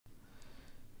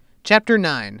Chapter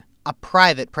 9. A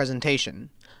Private Presentation.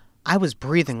 I was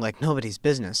breathing like nobody's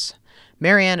business.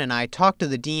 Marianne and I talked to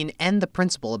the dean and the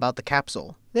principal about the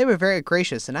capsule. They were very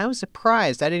gracious, and I was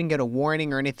surprised I didn't get a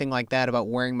warning or anything like that about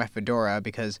wearing my fedora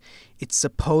because it's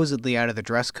supposedly out of the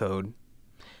dress code.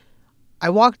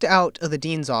 I walked out of the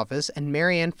dean's office, and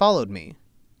Marianne followed me.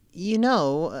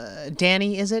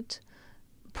 Danny, is it?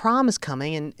 Prom is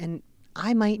coming, and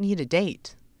I might need a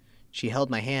date. She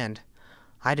held my hand.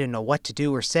 I didn't know what to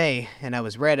do or say, and I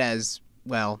was red as,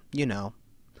 well, you know.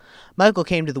 Michael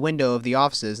came to the window of the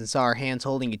offices and saw our hands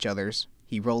holding each other's.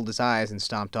 He rolled his eyes and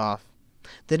stomped off.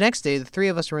 The next day, the three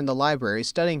of us were in the library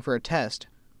studying for a test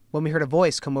when we heard a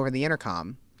voice come over the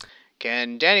intercom.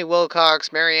 Can Danny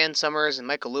Wilcox, Marianne Summers, and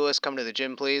Michael Lewis come to the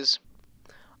gym, please?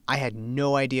 I had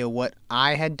no idea what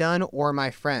I had done or my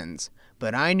friends,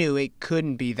 but I knew it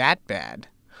couldn't be that bad.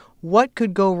 What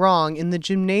could go wrong in the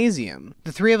gymnasium?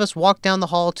 The three of us walked down the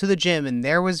hall to the gym, and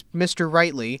there was Mr.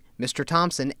 Rightly, Mr.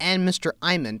 Thompson, and Mr.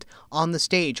 Imant on the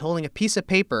stage holding a piece of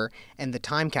paper and the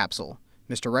time capsule.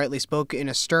 Mr. Rightly spoke in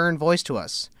a stern voice to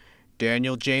us.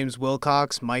 Daniel James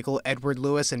Wilcox, Michael Edward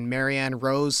Lewis, and Marianne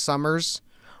Rose Summers.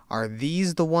 Are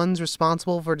these the ones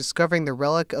responsible for discovering the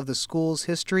relic of the school's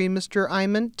history, Mr.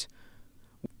 Imant?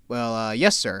 Well,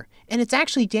 yes, sir. And it's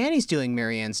actually Danny's doing,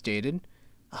 Marianne stated.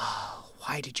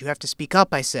 Why did you have to speak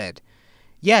up, I said.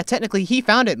 Yeah, technically he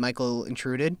found it, Michael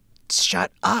intruded.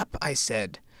 Shut up, I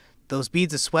said. Those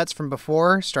beads of sweats from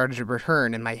before started to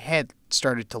return, and my head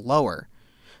started to lower.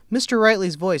 Mr.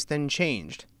 Rightly's voice then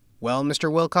changed. Well,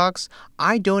 Mr. Wilcox,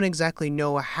 I don't exactly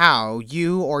know how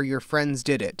you or your friends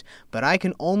did it, but I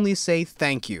can only say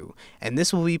thank you, and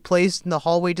this will be placed in the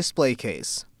hallway display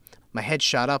case. My head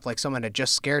shot up like someone had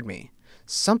just scared me.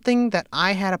 Something that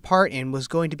I had a part in was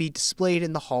going to be displayed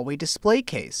in the hallway display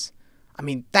case. I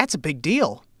mean, that's a big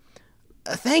deal.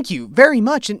 Thank you very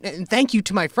much, and thank you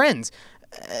to my friends.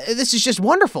 This is just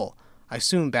wonderful. I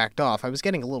soon backed off. I was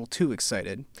getting a little too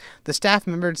excited. The staff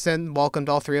members then welcomed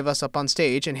all three of us up on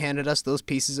stage and handed us those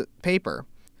pieces of paper,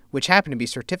 which happened to be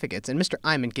certificates, and Mr.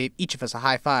 Imant gave each of us a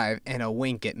high five and a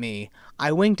wink at me.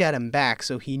 I winked at him back,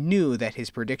 so he knew that his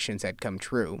predictions had come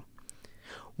true.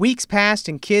 Weeks passed,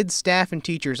 and kids, staff, and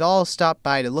teachers all stopped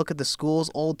by to look at the school's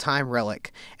old-time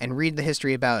relic and read the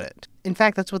history about it. In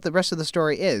fact, that's what the rest of the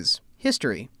story is.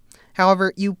 History.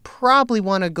 However, you probably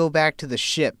want to go back to the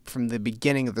ship from the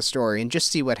beginning of the story and just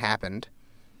see what happened.